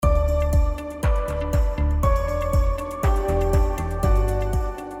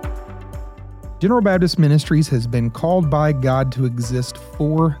General Baptist Ministries has been called by God to exist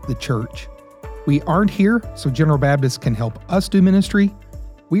for the church. We aren't here so General Baptist can help us do ministry.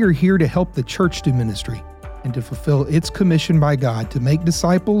 We are here to help the church do ministry and to fulfill its commission by God to make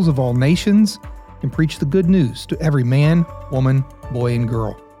disciples of all nations and preach the good news to every man, woman, boy, and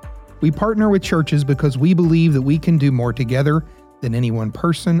girl. We partner with churches because we believe that we can do more together than any one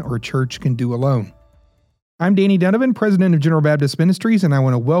person or church can do alone. I'm Danny Donovan, president of General Baptist Ministries, and I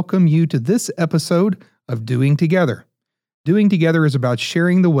want to welcome you to this episode of Doing Together. Doing Together is about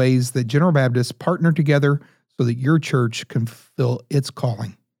sharing the ways that General Baptists partner together so that your church can fulfill its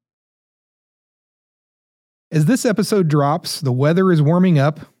calling. As this episode drops, the weather is warming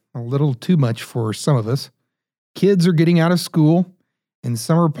up, a little too much for some of us. Kids are getting out of school, and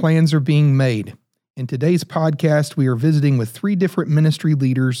summer plans are being made. In today's podcast, we are visiting with 3 different ministry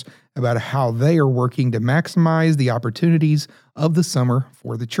leaders about how they are working to maximize the opportunities of the summer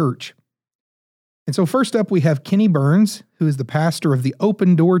for the church. And so first up, we have Kenny Burns, who is the pastor of the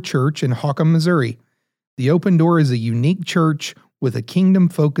Open Door Church in Holcomb, Missouri. The Open Door is a unique church with a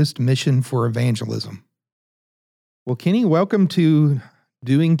kingdom-focused mission for evangelism. Well, Kenny, welcome to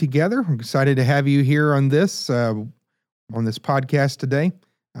Doing Together. I'm excited to have you here on this podcast today.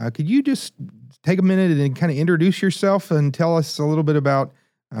 Could you just take a minute and kind of introduce yourself and tell us a little bit about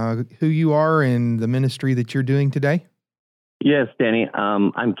who you are and the ministry that you're doing today? Yes, Danny.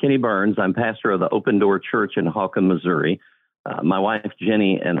 I'm Kenny Burns. I'm pastor of the Open Door Church in Holcomb, Missouri. My wife,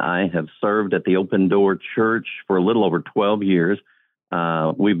 Jenny, and I have served at the Open Door Church for a little over 12 years.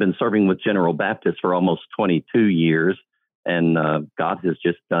 We've been serving with General Baptist for almost 22 years, and God has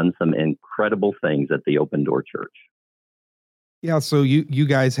just done some incredible things at the Open Door Church. Yeah, so you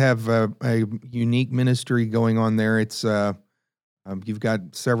guys have a unique ministry going on there. It's you've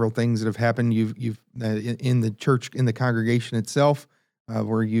got several things that have happened. You've in the church, in the congregation itself,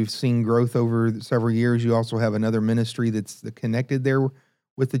 where you've seen growth over several years. You also have another ministry that's connected there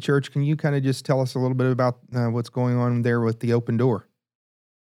with the church. Can you kind of just tell us a little bit about what's going on there with the Open Door?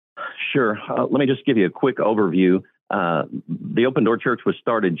 Sure. Let me just give you a quick overview. The Open Door Church was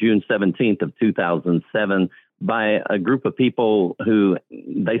started June 17th of 2007 by a group of people who,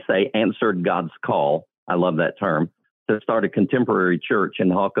 they say, answered God's call. I love that term, to start a contemporary church in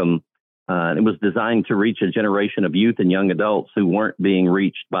Holcomb. It was designed to reach a generation of youth and young adults who weren't being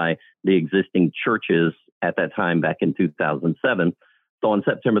reached by the existing churches at that time back in 2007. So on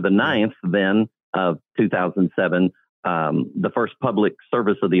September the 9th, then, of 2007, the first public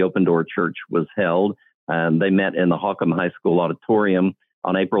service of the Open Door Church was held. They met in the Holcomb High School auditorium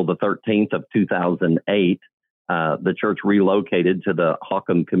on April the 13th of 2008. The church relocated to the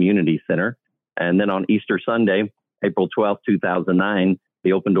Holcomb Community Center. And then on Easter Sunday, April 12th, 2009,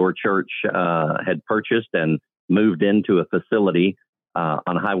 the Open Door Church had purchased and moved into a facility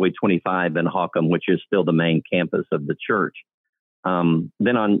on Highway 25 in Holcomb, which is still the main campus of the church.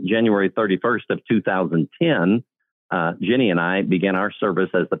 Then on January 31st of 2010, Jenny and I began our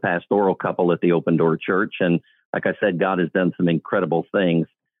service as the pastoral couple at the Open Door Church. And like I said, God has done some incredible things.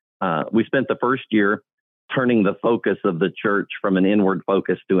 We spent the first year turning the focus of the church from an inward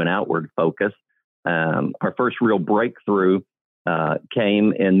focus to an outward focus. Our first real breakthrough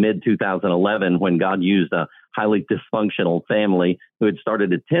came in mid-2011 when God used a highly dysfunctional family who had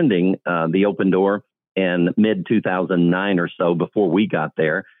started attending the Open Door in mid-2009 or so, before we got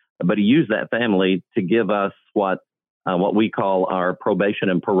there. But he used that family to give us what we call our probation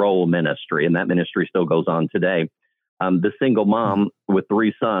and parole ministry, and that ministry still goes on today. The single mom with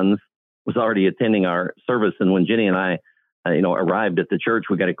 3 sons was already attending our service, and when Jenny and I, arrived at the church,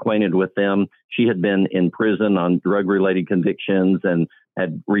 we got acquainted with them. She had been in prison on drug-related convictions and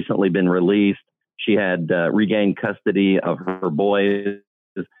had recently been released. She had regained custody of her boys,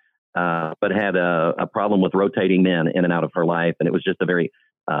 but had a problem with rotating men in and out of her life, and it was just a very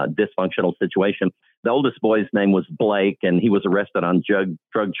dysfunctional situation. The oldest boy's name was Blake, and he was arrested on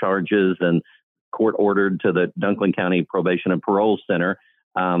drug charges and court ordered to the Dunklin County Probation and Parole Center.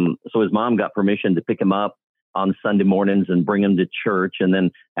 So his mom got permission to pick him up on Sunday mornings and bring him to church. And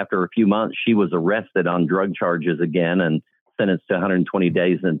then after a few months, she was arrested on drug charges again and sentenced to 120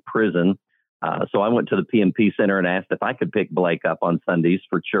 days in prison. So I went to the P&P Center and asked if I could pick Blake up on Sundays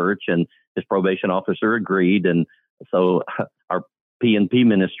for church, and his probation officer agreed. And so our P&P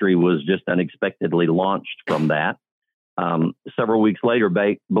ministry was just unexpectedly launched from that. Several weeks later,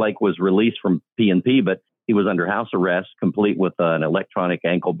 Blake was released from P&P, but he was under house arrest, complete with an electronic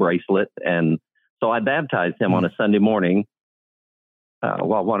ankle bracelet. And so I baptized him on a Sunday morning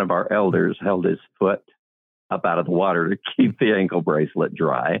while one of our elders held his foot up out of the water to keep the ankle bracelet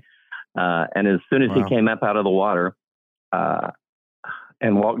dry. And as soon as he came up out of the water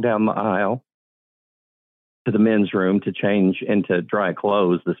and walked down the aisle, to the men's room to change into dry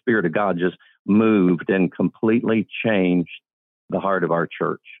clothes, the Spirit of God just moved and completely changed the heart of our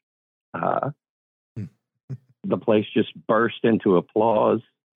church. The place just burst into applause.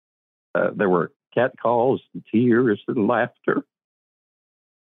 There were catcalls, and tears, and laughter.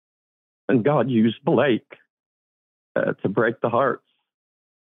 And God used Blake to break the hearts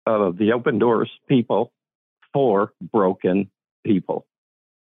of the Open Doors people for broken people.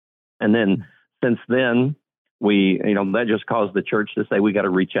 And then since then, that just caused the church to say, we got to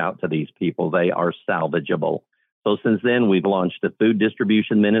reach out to these people. They are salvageable. So since then, we've launched a food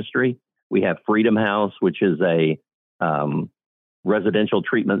distribution ministry. We have Freedom House, which is a residential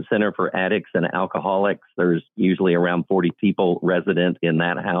treatment center for addicts and alcoholics. There's usually around 40 people resident in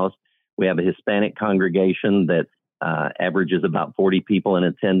that house. We have a Hispanic congregation that averages about 40 people in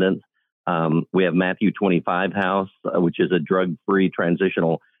attendance. We have Matthew 25 House, which is a drug-free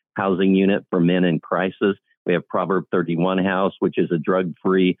transitional housing unit for men in crisis. We have Proverb 31 House, which is a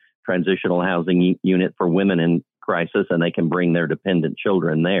drug-free transitional housing unit for women in crisis, and they can bring their dependent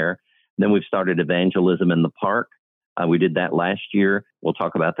children there. Then we've started evangelism in the park. We did that last year. We'll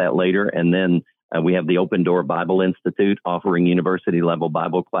talk about that later. And then we have the Open Door Bible Institute offering university-level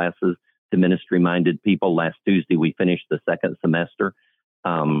Bible classes to ministry-minded people. Last Tuesday, we finished the second semester.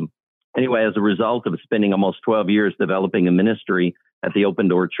 Anyway, as a result of spending almost 12 years developing a ministry at the Open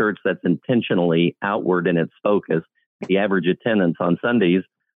Door Church that's intentionally outward in its focus, the average attendance on Sundays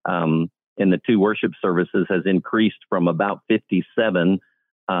in the two worship services has increased from about 57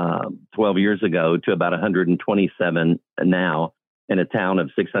 12 years ago to about 127 now in a town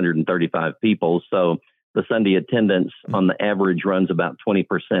of 635 people. So the Sunday attendance on the average runs about 20%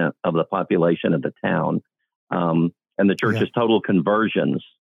 of the population of the town. And the church's total conversions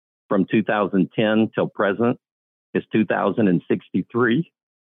from 2010 till present is 2,063.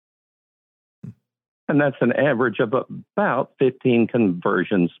 And that's an average of about 15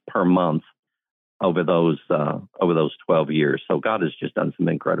 conversions per month over those 12 years. So God has just done some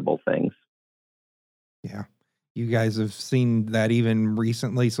incredible things. Yeah. You guys have seen that even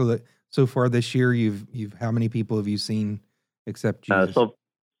recently. So far this year, you've how many people have you seen accept Jesus?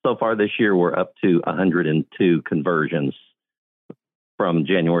 So far this year, we're up to 102 conversions from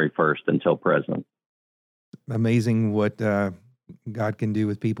January 1st until present. Amazing what God can do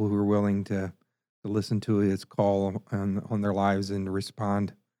with people who are willing to listen to His call on their lives and to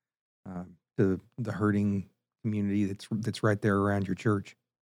respond to the hurting community that's right there around your church.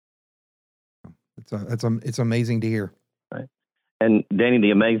 It's amazing to hear. Right. And Danny,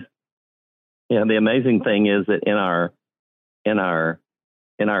 the amazing thing is that in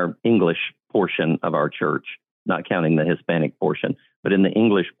our English portion of our church, not counting the Hispanic portion, but in the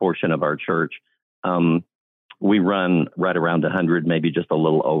English portion of our church, we run right around 100, maybe just a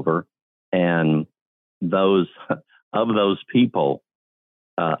little over. And those people,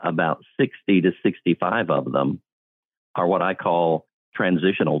 about 60 to 65 of them are what I call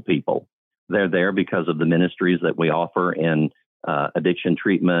transitional people. They're there because of the ministries that we offer in addiction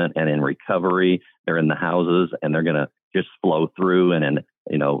treatment and in recovery. They're in the houses, and they're going to just flow through. And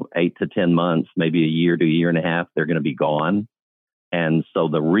in 8 to 10 months, maybe a year to a year and a half, they're going to be gone. And so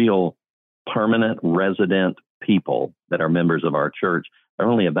the real permanent resident people that are members of our church are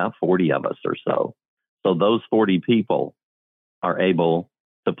only about 40 of us or so. So those 40 people are able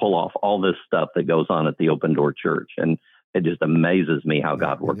to pull off all this stuff that goes on at the Open Door Church. And it just amazes me how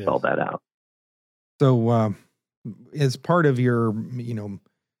God works all that out. So as part of your mission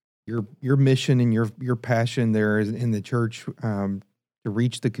and your passion there in the church to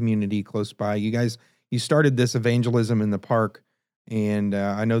reach the community close by, you started this evangelism in the park. And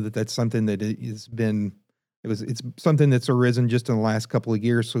I know that's something that it's something that's arisen just in the last couple of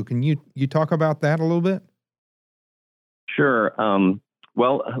years. So can you talk about that a little bit? Sure.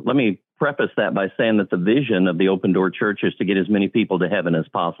 Well, let me preface that by saying that the vision of the Open Door Church is to get as many people to heaven as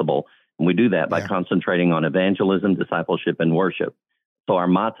possible. And we do that by concentrating on evangelism, discipleship, and worship. So our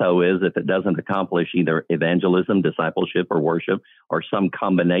motto is, if it doesn't accomplish either evangelism, discipleship, or worship, or some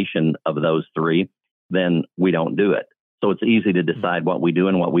combination of those three, then we don't do it. So it's easy to decide what we do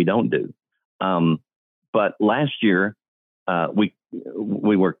and what we don't do. But last year, we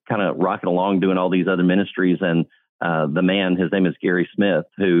were kind of rocking along doing all these other ministries, and the man, his name is Gary Smith,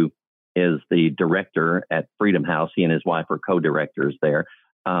 who is the director at Freedom House. He and his wife are co-directors there.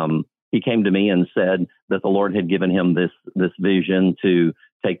 He came to me and said that the Lord had given him this vision to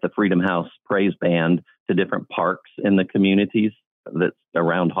take the Freedom House praise band to different parks in the communities that's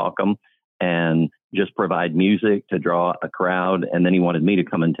around Hawcom and just provide music to draw a crowd. And then he wanted me to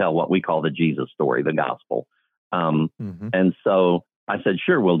come and tell what we call the Jesus story, the gospel. And so I said,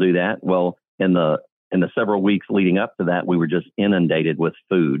 sure, we'll do that. Well, in the in the several weeks leading up to that, we were just inundated with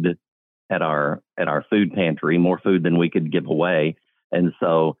food at our food pantry, more food than we could give away. And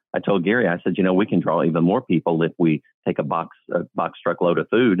so I told Gary, I said, we can draw even more people if we take a box truckload of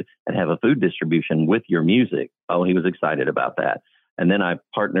food and have a food distribution with your music. Oh, he was excited about that. And then I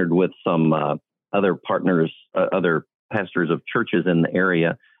partnered with some other partners, other pastors of churches in the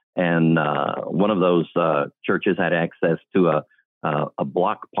area. And one of those churches had access to a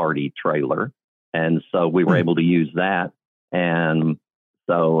block party trailer. And so we were able to use that. And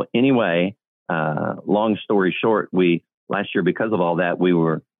so anyway, long story short, last year, because of all that, we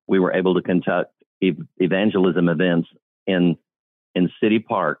were able to conduct evangelism events in city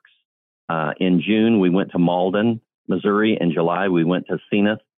parks. In June, we went to Malden, Missouri. In July, we went to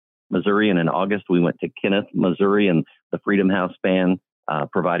Zenith, Missouri. And in August, we went to Kenneth, Missouri. And the Freedom House Band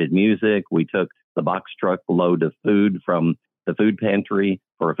provided music. We took the box truck load of food from the food pantry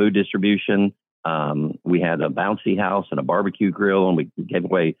for a food distribution. We had a bouncy house and a barbecue grill, and we gave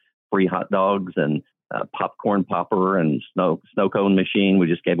away free hot dogs and popcorn popper and snow cone machine. We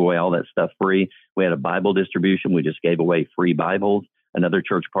just gave away all that stuff free. We had a Bible distribution. We just gave away free Bibles. Another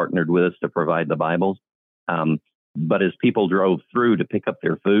church partnered with us to provide the Bibles. But as people drove through to pick up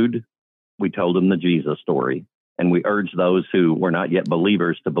their food, we told them the Jesus story. And we urged those who were not yet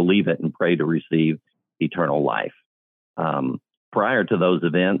believers to believe it and pray to receive eternal life. Prior to those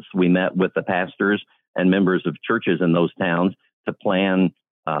events, we met with the pastors and members of churches in those towns to plan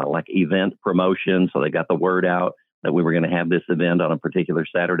like event promotion. So they got the word out that we were going to have this event on a particular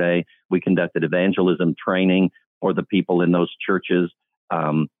Saturday. We conducted evangelism training for the people in those churches.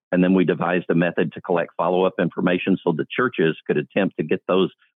 And then we devised a method to collect follow-up information so the churches could attempt to get those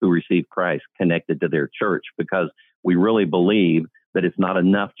who received Christ connected to their church, because we really believe that it's not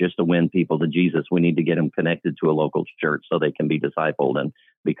enough just to win people to Jesus. We need to get them connected to a local church so they can be discipled and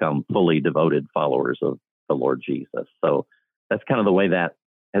become fully devoted followers of the Lord Jesus. So that's kind of the way that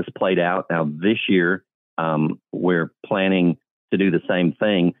has played out. Now, this year, we're planning to do the same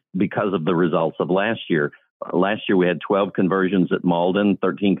thing because of the results of last year. Last year, we had 12 conversions at Malden,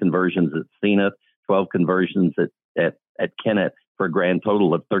 13 conversions at Zenith, 12 conversions at Kennett, for a grand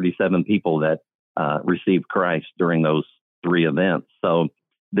total of 37 people that received Christ during those 3 events. So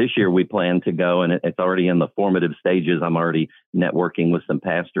this year we plan to go, and it's already in the formative stages. I'm already networking with some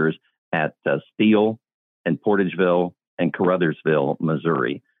pastors at Steele and Portageville and Caruthersville,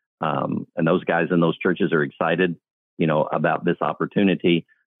 Missouri. And those guys in those churches are excited, about this opportunity.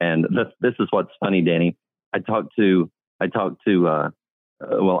 And this is what's funny, Danny. I talked to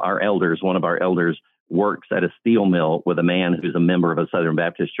our elders. One of our elders works at a steel mill with a man who's a member of a Southern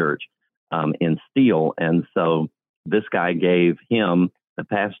Baptist church in Steele. And so this guy gave him the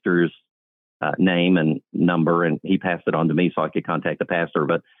pastor's name and number, and he passed it on to me so I could contact the pastor.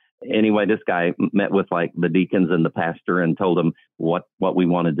 But anyway, this guy met with like the deacons and the pastor and told them what we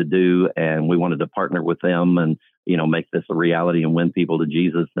wanted to do, and we wanted to partner with them and make this a reality and win people to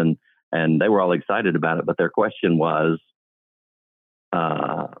Jesus. And they were all excited about it, but their question was,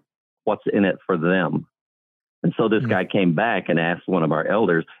 what's in it for them? And so this guy came back and asked one of our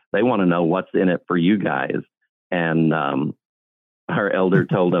elders, they want to know what's in it for you guys. And our elder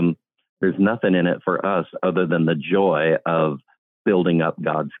told him, there's nothing in it for us other than the joy of building up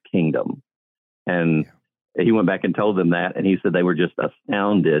God's kingdom. And he went back and told them that, and he said they were just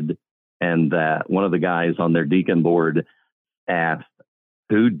astounded. And that one of the guys on their deacon board asked,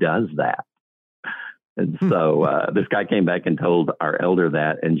 who does that? And so this guy came back and told our elder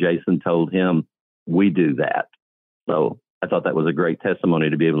that, and Jason told him, we do that. So I thought that was a great testimony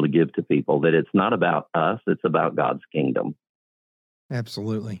to be able to give to people, that it's not about us, it's about God's kingdom.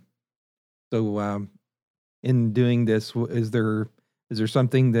 Absolutely. So in doing this, is there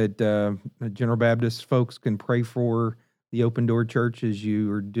something that General Baptist folks can pray for the Open Door Church as you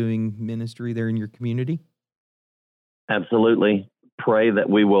are doing ministry there in your community? Absolutely. Pray that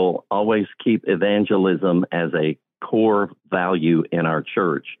we will always keep evangelism as a core value in our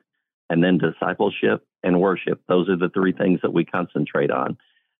church, and then discipleship and worship. Those are the 3 things that we concentrate on.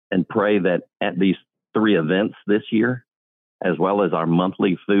 And pray that at these 3 events this year, as well as our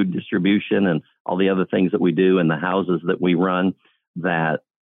monthly food distribution and all the other things that we do in the houses that we run, that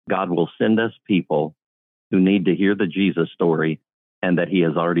God will send us people who need to hear the Jesus story, and that he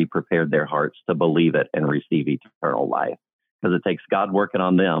has already prepared their hearts to believe it and receive eternal life. Because it takes God working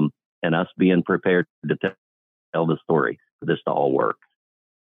on them and us being prepared to tell the story for this to all work.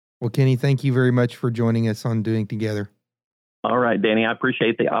 Well, Kenny, thank you very much for joining us on Doing Together. All right, Danny, I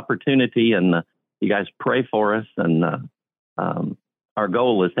appreciate the opportunity, and you guys pray for us. And our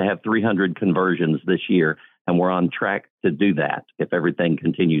goal is to have 300 conversions this year, and we're on track to do that if everything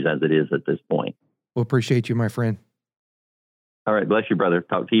continues as it is at this point. We'll appreciate you, my friend. All right. Bless you, brother.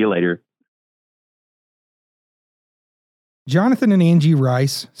 Talk to you later. Jonathan and Angie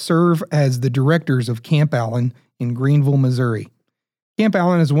Rice serve as the directors of Camp Allen in Greenville, Missouri. Camp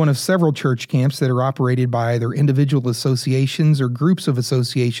Allen is one of several church camps that are operated by either individual associations or groups of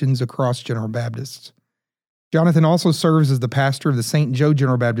associations across General Baptists. Jonathan also serves as the pastor of the St. Joe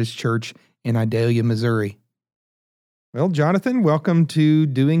General Baptist Church in Idalia, Missouri. Well, Jonathan, welcome to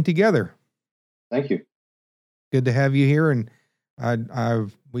Doing Together. Thank you. Good to have you here, and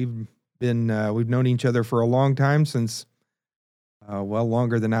we've known each other for a long time, since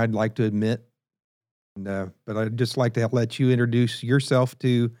longer than I'd like to admit. And but I'd just like to let you introduce yourself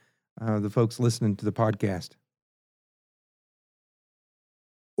to the folks listening to the podcast.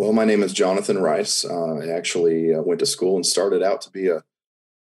 Well, my name is Jonathan Rice. I actually went to school and started out to be a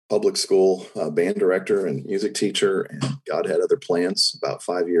public school band director and music teacher, and God had other plans. About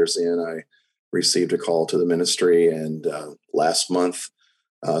 5 years in, I received a call to the ministry, and last month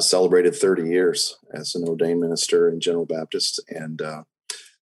celebrated 30 years as an ordained minister in General Baptist. And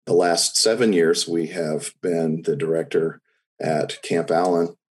the last 7 years, we have been the director at Camp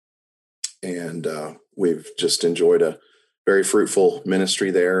Allen, and we've just enjoyed a very fruitful ministry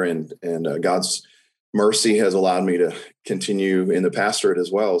there, and God's mercy has allowed me to continue in the pastorate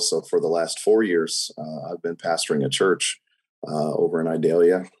as well. So for the last 4 years, I've been pastoring a church over in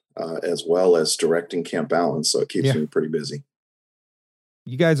Idalia, as well as directing Camp Allen. So it keeps me pretty busy.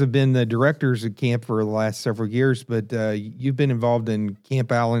 You guys have been the directors at camp for the last several years, but you've been involved in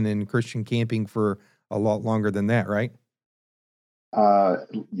Camp Allen and Christian camping for a lot longer than that, right?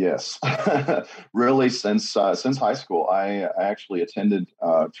 Yes, really since high school. I actually attended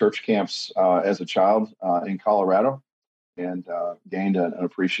church camps as a child in Colorado, and gained an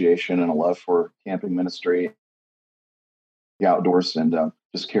appreciation and a love for camping ministry, the outdoors, and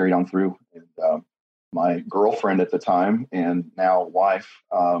just carried on through. And my girlfriend at the time, and now wife,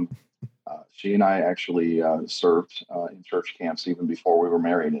 she and I actually served in church camps even before we were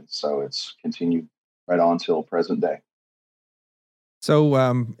married, and so it's continued right on till present day.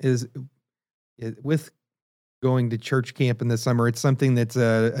 So, with going to church camp in the summer, it's something that's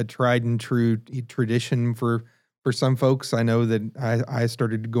a tried and true tradition for some folks. I know that I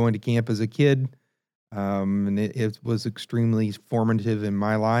started going to camp as a kid, and it was extremely formative in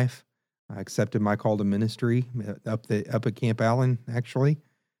my life. I accepted my call to ministry up at Camp Allen, actually,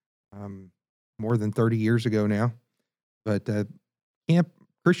 more than 30 years ago now. But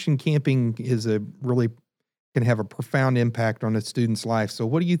Christian camping can have a profound impact on a student's life. So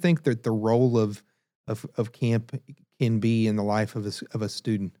what do you think that the role of camp can be in the life of a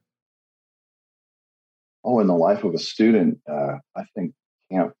student? Oh, in the life of a student, I think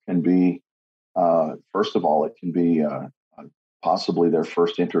camp can be, first of all, it can be possibly their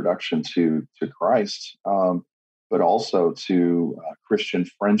first introduction to Christ, but also to Christian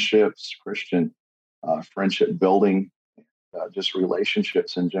friendships, Christian friendship building, just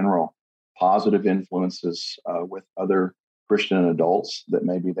relationships in general. Positive influences with other Christian adults that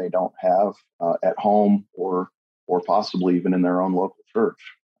maybe they don't have at home, or possibly even in their own local church.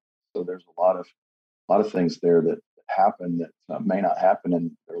 So there's a lot of things there that happen that may not happen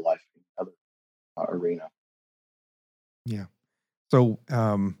in their life in other arena. Yeah. So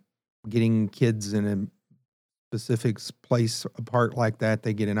getting kids in a specific place apart like that,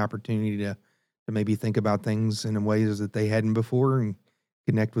 they get an opportunity to maybe think about things in ways that they hadn't before, and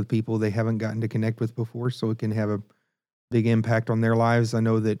connect with people they haven't gotten to connect with before, so it can have a big impact on their lives. I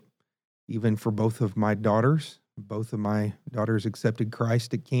know that even for both of my daughters accepted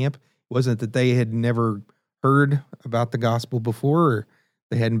Christ at camp. It wasn't that they had never heard about the gospel before, or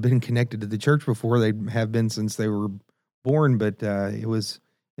they hadn't been connected to the church before. They have been since they were born, but it was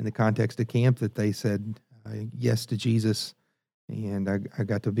in the context of camp that they said yes to Jesus, and I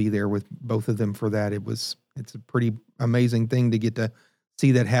got to be there with both of them for that. It's a pretty amazing thing to get to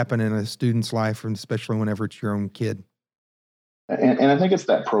see that happen in a student's life, and especially whenever it's your own kid. And I think it's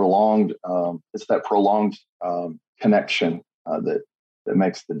that prolonged connection that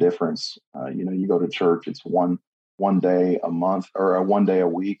makes the difference. You go to church, it's one day a month, or one day a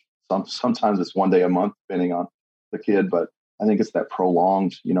week. Sometimes it's one day a month, depending on the kid. But I think it's that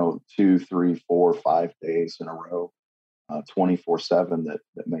prolonged, 2, 3, 4, 5 days in a row, 24/7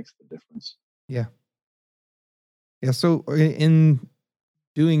 that makes the difference. Yeah. Yeah. So in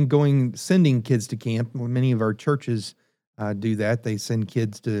sending kids to camp, many of our churches do that. They send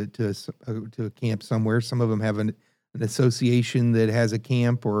kids to a camp somewhere. Some of them have an association that has a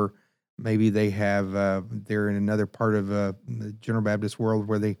camp, or maybe they have they're in another part of the General Baptist world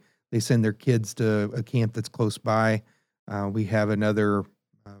where they send their kids to a camp that's close by. We have another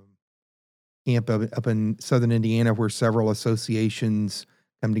camp up in southern Indiana where several associations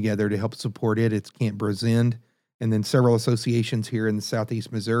come together to help support it. It's Camp Brosend. And then several associations here in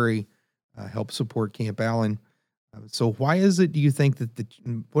southeast Missouri help support Camp Allen. So why is it, do you think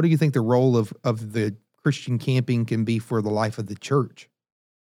what do you think the role of the Christian camping can be for the life of the church?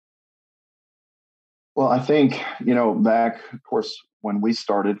 Well, I think, back, of course, when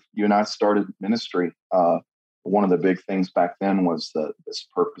you and I started ministry, one of the big things back then was this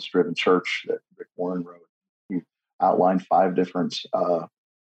purpose-driven church that Rick Warren wrote. He outlined 5 different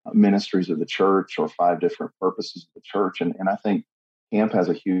ministries of the church, or 5 different purposes of the church. And I think camp has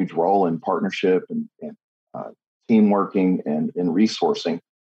a huge role in partnership and team working and in resourcing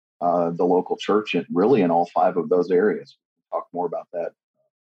the local church, and really in all 5 of those areas. We'll talk more about that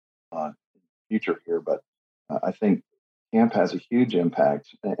in the future here, but I think camp has a huge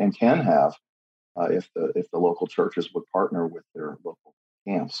impact and can have if the local churches would partner with their local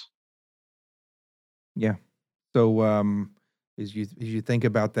camps. Yeah. So as you think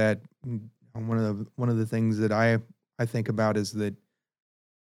about that, one of the things that I think about is that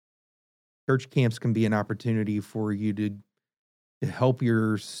church camps can be an opportunity for you to help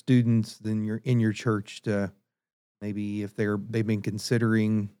your students in your church to maybe if they've been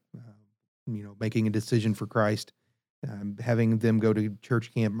considering making a decision for Christ, having them go to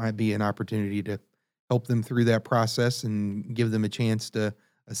church camp might be an opportunity to help them through that process and give them a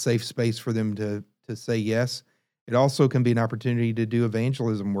safe space for them to say yes. It also can be an opportunity to do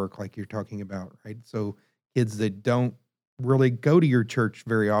evangelism work like you're talking about, right? So kids that don't really go to your church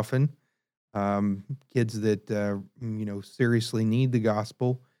very often, kids that, seriously need the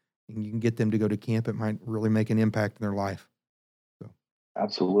gospel, and you can get them to go to camp, it might really make an impact in their life. So,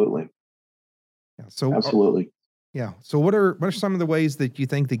 Absolutely. yeah. So, Absolutely. yeah. So what are some of the ways that you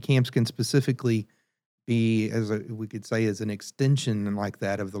think that camps can specifically be, we could say, as an extension like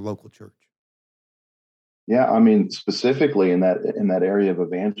that of the local church? Yeah, I mean, specifically in that area of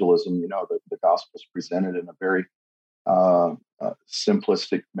evangelism, the gospel is presented in a very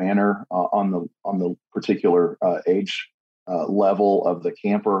simplistic manner on the particular age level of the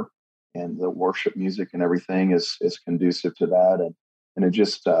camper, and the worship music and everything is conducive to that, and it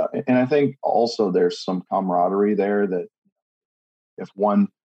just and I think also there's some camaraderie there, that if one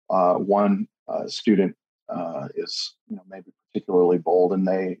student is maybe particularly bold, and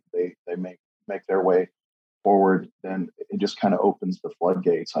they make their way forward, then it just kind of opens the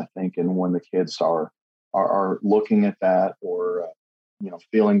floodgates, I think. And when the kids are looking at that, or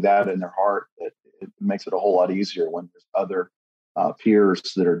feeling that in their heart, it makes it a whole lot easier when there's other peers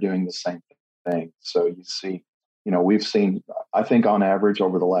that are doing the same thing. So you see, we've seen, I think on average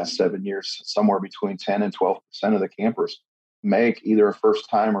over the last 7 years, somewhere between 10 and 12% of the campers make either a first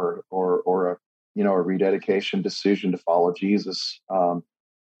time or a rededication decision to follow Jesus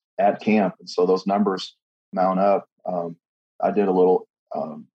at camp. And so those numbers mount up. I did a little,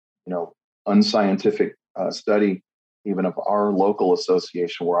 unscientific study, even of our local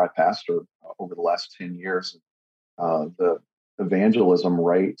association where I pastored over the last 10 years. The evangelism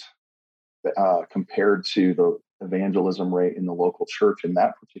rate compared to the evangelism rate in the local church in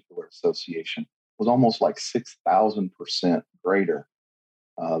that particular association was almost like 6,000% greater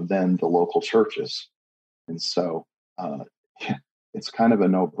than the local churches. And so it's kind of a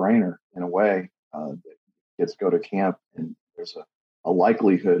no-brainer in a way. Kids go to camp, and there's a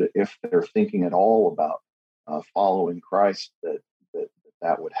likelihood, if they're thinking at all about following Christ,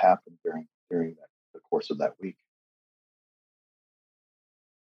 that would happen during the course of that week.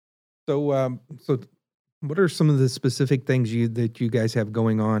 So, what are some of the specific things that you guys have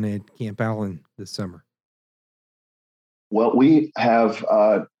going on at Camp Allen this summer? Well, we have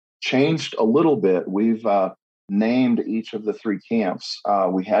changed a little bit. We've named each of the 3 camps.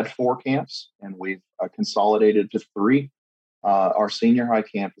 We had 4 camps, and we've consolidated to 3. Our senior high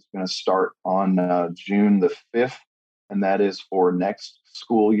camp is going to start on June the 5th, and that is for next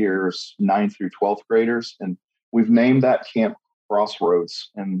school year's 9th through 12th graders. And we've named that camp Crossroads.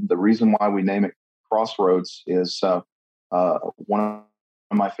 And the reason why we name it Crossroads is one of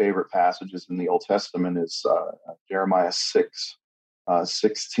my favorite passages in the Old Testament is Jeremiah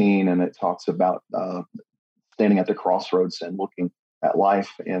 6:16, and it talks about standing at the crossroads and looking at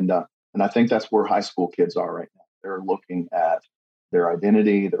life. And I think that's where high school kids are right now. They're looking at their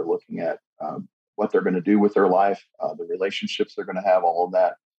identity. They're looking at what they're going to do with their life, the relationships they're going to have, all of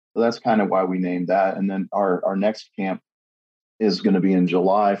that. So that's kind of why we named that. And then our next camp is going to be in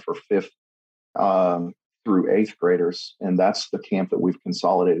July for 5th through 8th graders. And that's the camp that we've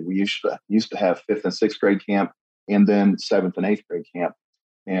consolidated. We used to have 5th and 6th grade camp, and then 7th and 8th grade camp.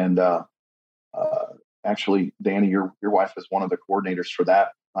 And actually, Danny, your wife is one of the coordinators for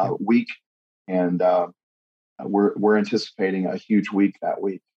that week. And we're anticipating a huge week that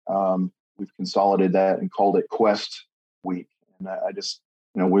week. We've consolidated that and called it Quest Week. And I just,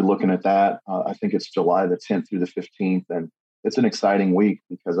 we're looking at that. I think it's July the 10th through the 15th. And it's an exciting week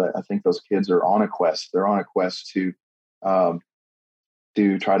because I think those kids are on a quest. They're on a quest to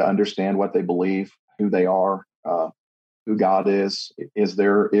try to understand what they believe, who they are, who God is. Is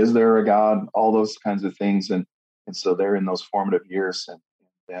there a God? All those kinds of things. And so they're in those formative years. And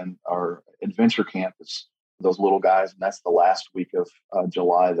then our adventure camp is those little guys. And that's the last week of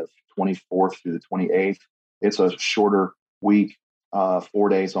July, the 24th through the 28th. It's a shorter week, 4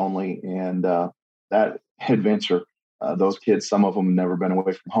 days only. And that adventure, those kids, some of them have never been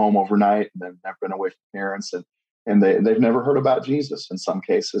away from home overnight, and they've never been away from parents, and they've never heard about Jesus in some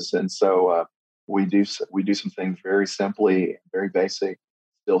cases. And so we do some things very simply, very basic,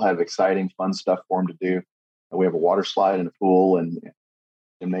 still have exciting, fun stuff for them to do. And we have a water slide and a pool and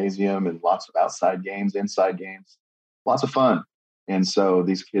gymnasium and lots of outside games, inside games, lots of fun. And so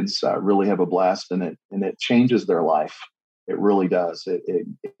these kids really have a blast, and it changes their life. It really does.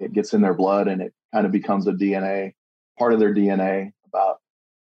 It gets in their blood, and it kind of becomes a DNA, part of their DNA about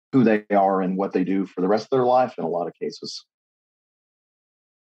who they are and what they do for the rest of their life in a lot of cases.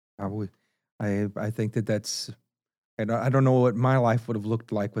 I think that's, and I don't know what my life would have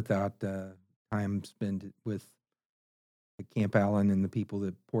looked like without time spent with Camp Allen and the people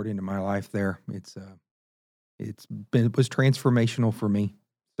that poured into my life there. It was transformational for me.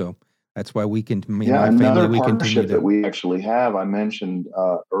 So that's why my family, we continue that we actually have. I mentioned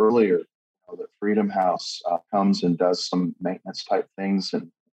earlier that Freedom House comes and does some maintenance type things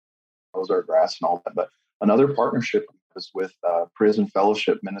and mows our grass and all that. But another partnership is with Prison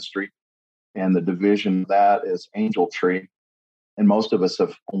Fellowship Ministry, and the division of that is Angel Tree. And most of us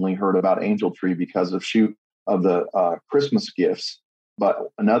have only heard about Angel Tree because of the Christmas gifts. But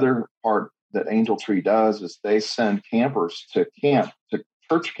another part that Angel Tree does is they send campers to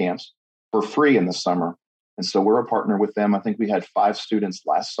church camps for free in the summer. And so we're a partner with them. I think we had 5 students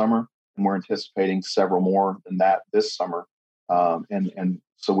last summer, and we're anticipating several more than that this summer. And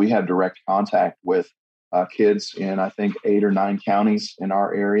so we have direct contact with kids in, I think, 8 or 9 counties in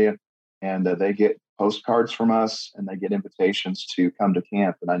our area. And they get postcards from us, and they get invitations to come to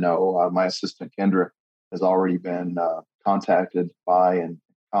camp. And I know my assistant, Kendra, has already been contacted by and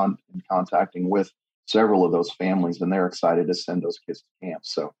contacting with several of those families, and they're excited to send those kids to camp.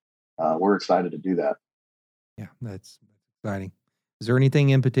 So we're excited to do that. Yeah, that's exciting. Is there anything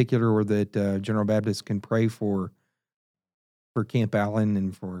in particular that General Baptist can pray for Camp Allen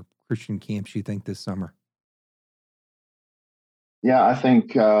and for Christian camps, you think, this summer? Yeah, I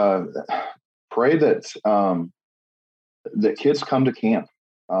think pray that that kids come to camp.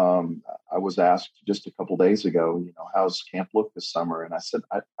 I was asked just a couple days ago, how's camp look this summer? And I said,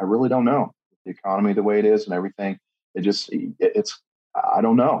 I really don't know. The economy the way it is and everything, I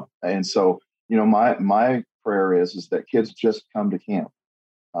don't know. And so, my prayer is that kids just come to camp.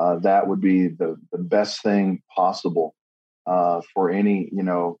 That would be the best thing possible for any,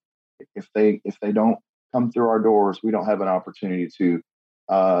 if they don't come through our doors, we don't have an opportunity to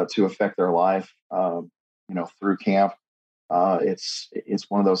affect their life, through camp. It's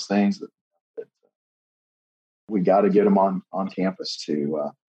one of those things that we got to get them on campus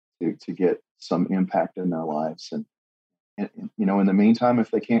to get some impact in their lives. And in the meantime, if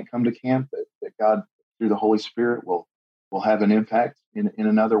they can't come to camp, that God through the Holy Spirit will have an impact in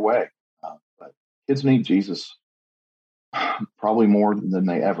another way. But kids need Jesus probably more than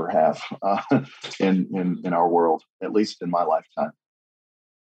they ever have in our world, at least in my lifetime.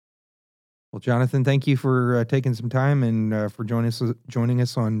 Well, Jonathan, thank you for taking some time and for joining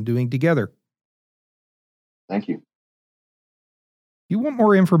us on Doing Together. Thank you. If you want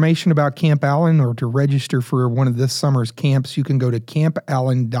more information about Camp Allen or to register for one of this summer's camps, you can go to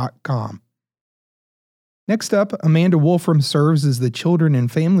campallen.com. Next up, Amanda Wolfram serves as the Children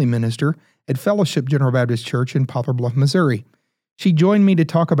and Family Minister at Fellowship General Baptist Church in Poplar Bluff, Missouri. She joined me to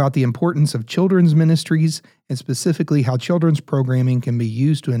talk about the importance of children's ministries and specifically how children's programming can be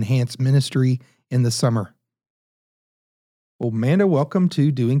used to enhance ministry in the summer. Well, Amanda, welcome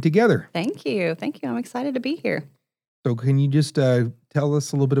to Doing Together. Thank you. I'm excited to be here. So can you just tell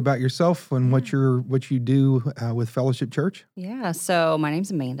us a little bit about yourself and what you do with Fellowship Church? Yeah, so my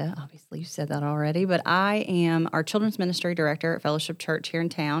name's Amanda. Obviously, you said that already, but I am our children's ministry director at Fellowship Church here in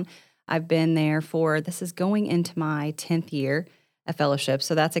town. I've been there this is going into my 10th year at Fellowship,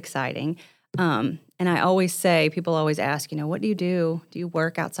 so that's exciting. And I always say, people always ask, what do you do? Do you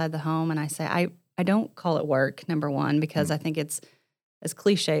work outside the home? And I say, I don't call it work, number one, because I think it's, as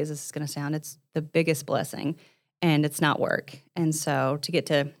cliche as this is going to sound, it's the biggest blessing. And it's not work. And so to get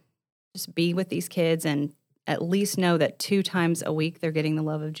to just be with these kids and at least know that 2 times a week they're getting the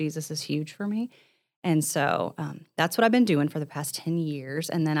love of Jesus is huge for me. And so that's what I've been doing for the past 10 years.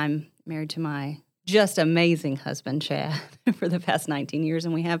 And then I'm married to my just amazing husband, Chad, for the past 19 years.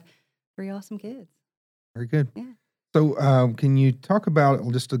 And we have 3 awesome kids. Very good. Yeah. So can you talk about,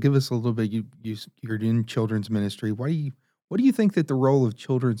 just to give us a little bit, you're in children's ministry. What do you think that the role of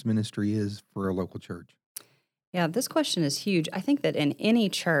children's ministry is for a local church? Yeah, this question is huge. I think that in any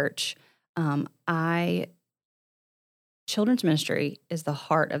church, children's ministry is the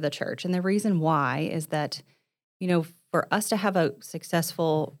heart of the church. And the reason why is that, for us to have a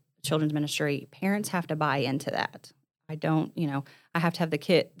successful children's ministry, parents have to buy into that. I don't, I have to have the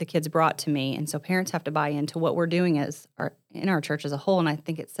kids brought to me. And so parents have to buy into what we're doing in our church as a whole. And I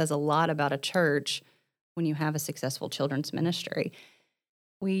think it says a lot about a church when you have a successful children's ministry.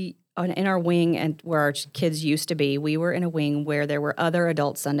 We, in our wing and where our kids used to be, we were in a wing where there were other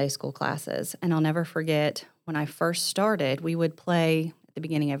adult Sunday school classes. And I'll never forget when I first started, we would play at the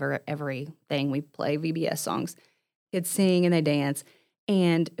beginning of everything, we play VBS songs. Kids sing and they dance.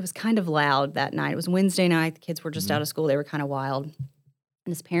 And it was kind of loud that night. It was Wednesday night. The kids were just out of school. They were kind of wild.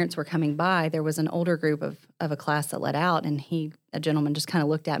 And as parents were coming by, there was an older group of a class that let out. And a gentleman just kind of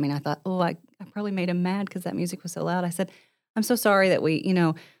looked at me and I thought, I probably made him mad because that music was so loud. I said, I'm so sorry that we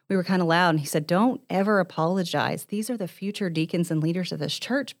were kind of loud. And he said, don't ever apologize. These are the future deacons and leaders of this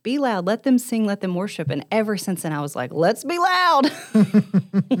church. Be loud. Let them sing. Let them worship. And ever since then, I was like, let's be loud.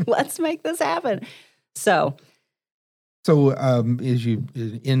 Let's make this happen. So as you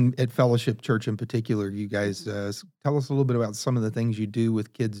at Fellowship Church in particular, you guys tell us a little bit about some of the things you do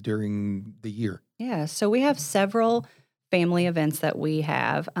with kids during the year. Yeah, so we have several family events that we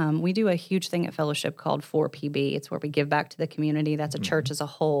have. We do a huge thing at Fellowship called 4PB. It's where we give back to the community. That's a church as a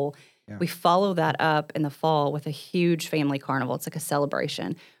whole. Yeah. We follow that up in the fall with a huge family carnival. It's like a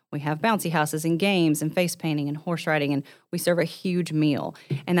celebration. We have bouncy houses and games and face painting and horse riding, and we serve a huge meal.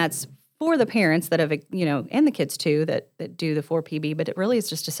 And that's for the parents that have, and the kids too, that do the 4PB, but it really is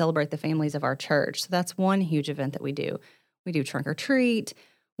just to celebrate the families of our church. So that's one huge event that we do. We do trunk or treat.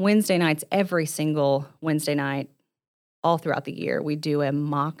 Wednesday nights, every single Wednesday night, all throughout the year, we do a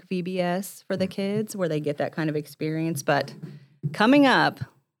mock VBS for the kids where they get that kind of experience. But coming up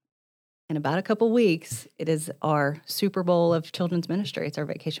in about a couple weeks, it is our Super Bowl of children's ministry. It's our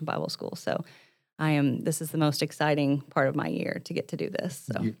Vacation Bible School. So this is the most exciting part of my year to get to do this.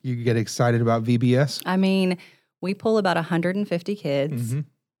 So you get excited about VBS? I mean, we pull about 150 kids,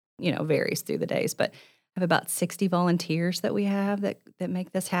 varies through the days, but I have about 60 volunteers that we have that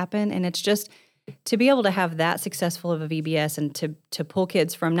make this happen. And it's just to be able to have that successful of a VBS and to pull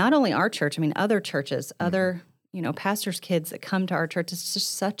kids from not only our church, I mean, other churches, other, pastors' kids that come to our church. It's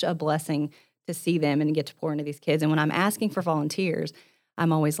just such a blessing to see them and get to pour into these kids. And when I'm asking for volunteers,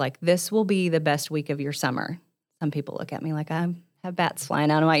 I'm always like, this will be the best week of your summer. Some people look at me like I have bats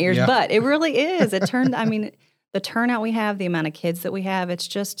flying out of my ears, but it really is. The turnout we have, the amount of kids that we have, it's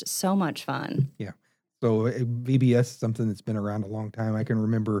just so much fun. Yeah. So VBS is something that's been around a long time. I can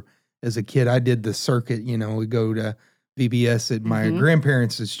remember as a kid, I did the circuit, we go to VBS at my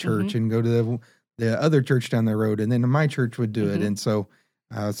grandparents' church and go to the other church down the road, and then my church would do it. And so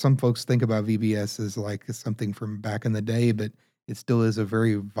some folks think about VBS as like something from back in the day, but it still is a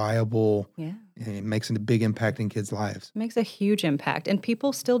very viable, and it makes a big impact in kids' lives. It makes a huge impact. And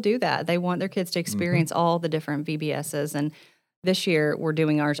people still do that. They want their kids to experience all the different VBSs. And this year, we're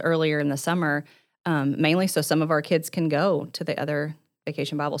doing ours earlier in the summer, mainly so some of our kids can go to the other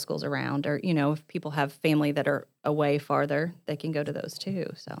Vacation Bible schools around. Or, if people have family that are away farther, they can go to those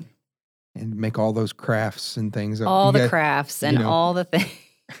too. So, and make all those crafts and things. All the crafts and all the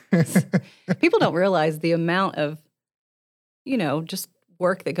things. People don't realize the amount of just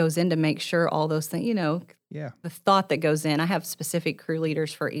work that goes in to make sure all those things, the thought that goes in. I have specific crew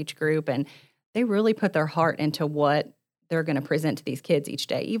leaders for each group, and they really put their heart into what they're going to present to these kids each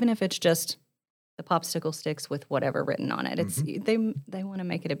day, even if it's just the popsicle sticks with whatever written on it. It's they want to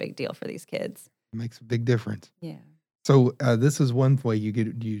make it a big deal for these kids. It makes a big difference. Yeah. So this is one way you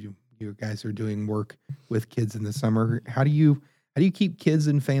guys are doing work with kids in the summer. How do you keep kids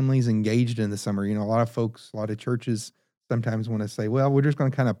and families engaged in the summer? A lot of churches sometimes want to say, well, we're just going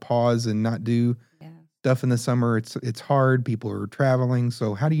to kind of pause and not do stuff in the summer. It's hard. People are traveling.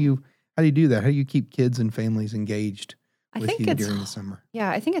 So how do you do that? How do you keep kids and families engaged with you during the summer? Yeah,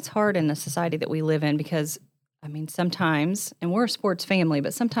 I think it's hard in the society that we live in because, sometimes, and we're a sports family,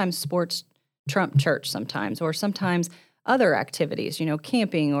 but sometimes sports trump church sometimes, or sometimes other activities,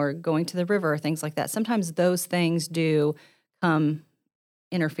 camping or going to the river or things like that. Sometimes those things do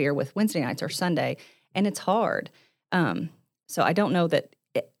interfere with Wednesday nights or Sunday, and it's hard. So I don't know that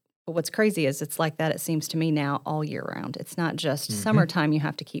But what's crazy is it's like that, it seems to me now, all year round. It's not just summertime you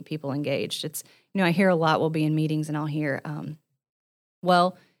have to keep people engaged. It's, I hear a lot, we'll be in meetings and I'll hear,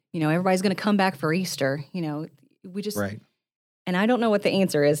 everybody's going to come back for Easter. We just, Right. And I don't know what the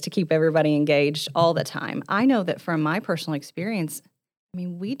answer is to keep everybody engaged all the time. I know that from my personal experience,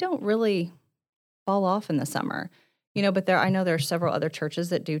 we don't really fall off in the summer, but I know there are several other churches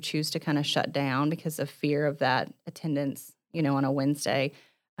that do choose to kind of shut down because of fear of that attendance, on a Wednesday.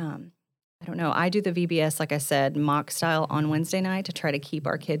 I don't know. I do the VBS, like I said, mock style on Wednesday night to try to keep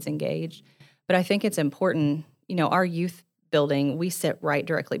our kids engaged. But I think it's important, our youth building, we sit right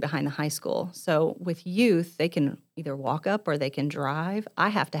directly behind the high school. So with youth, they can either walk up or they can drive. I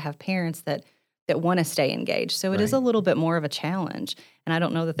have to have parents that want to stay engaged. So it is a little bit more of a challenge. And I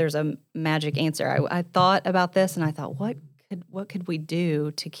don't know that there's a magic answer. I thought about this and I thought, what could we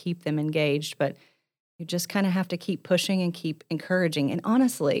do to keep them engaged? But you just kind of have to keep pushing and keep encouraging. And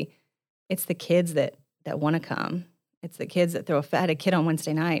honestly, it's the kids that want to come. It's the kids that I had a kid on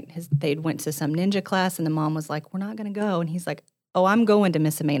Wednesday night. They went to some ninja class, and the mom was like, "We're not going to go." And he's like, "Oh, I'm going to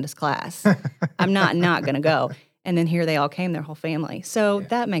Miss Amanda's class. I'm not going to go." And then here they all came, their whole family. So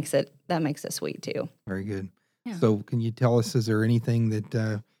that makes it sweet too. Very good. Yeah. So can you tell us, is there anything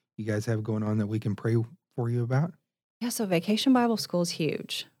that you guys have going on that we can pray for you about? Yeah, so Vacation Bible School is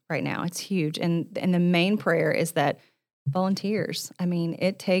huge right now. It's huge. And the main prayer is that volunteers.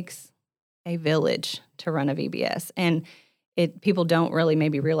 It takes a village to run a VBS. And people don't really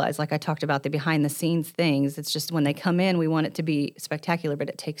maybe realize, like I talked about, the behind the scenes things. It's just when they come in, we want it to be spectacular, but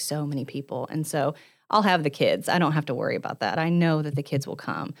it takes so many people. And so I'll have the kids. I don't have to worry about that. I know that the kids will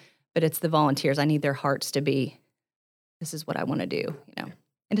come, but it's the volunteers. I need their hearts to be, this is what I want to do, And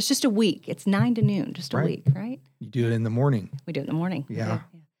it's just a week. It's 9 to noon, just a week, right? You do it in the morning. We do it in the morning. Yeah.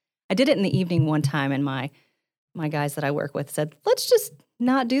 I did it in the evening one time, and my guys that I work with said, let's just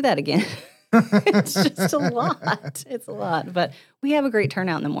not do that again. It's just a lot. It's a lot. But we have a great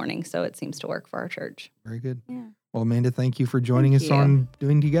turnout in the morning, so it seems to work for our church. Very good. Yeah. Well, Amanda, thank you for joining us on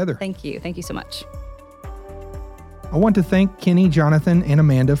Doing Together. Thank you. Thank you so much. I want to thank Kenny, Jonathan, and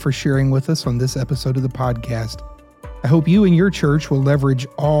Amanda for sharing with us on this episode of the podcast. I hope you and your church will leverage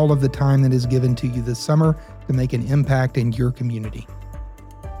all of the time that is given to you this summer to make an impact in your community.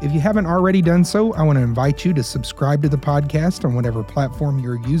 If you haven't already done so, I want to invite you to subscribe to the podcast on whatever platform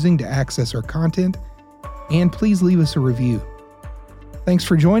you're using to access our content, and please leave us a review. Thanks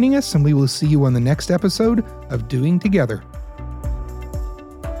for joining us, and we will see you on the next episode of Doing Together.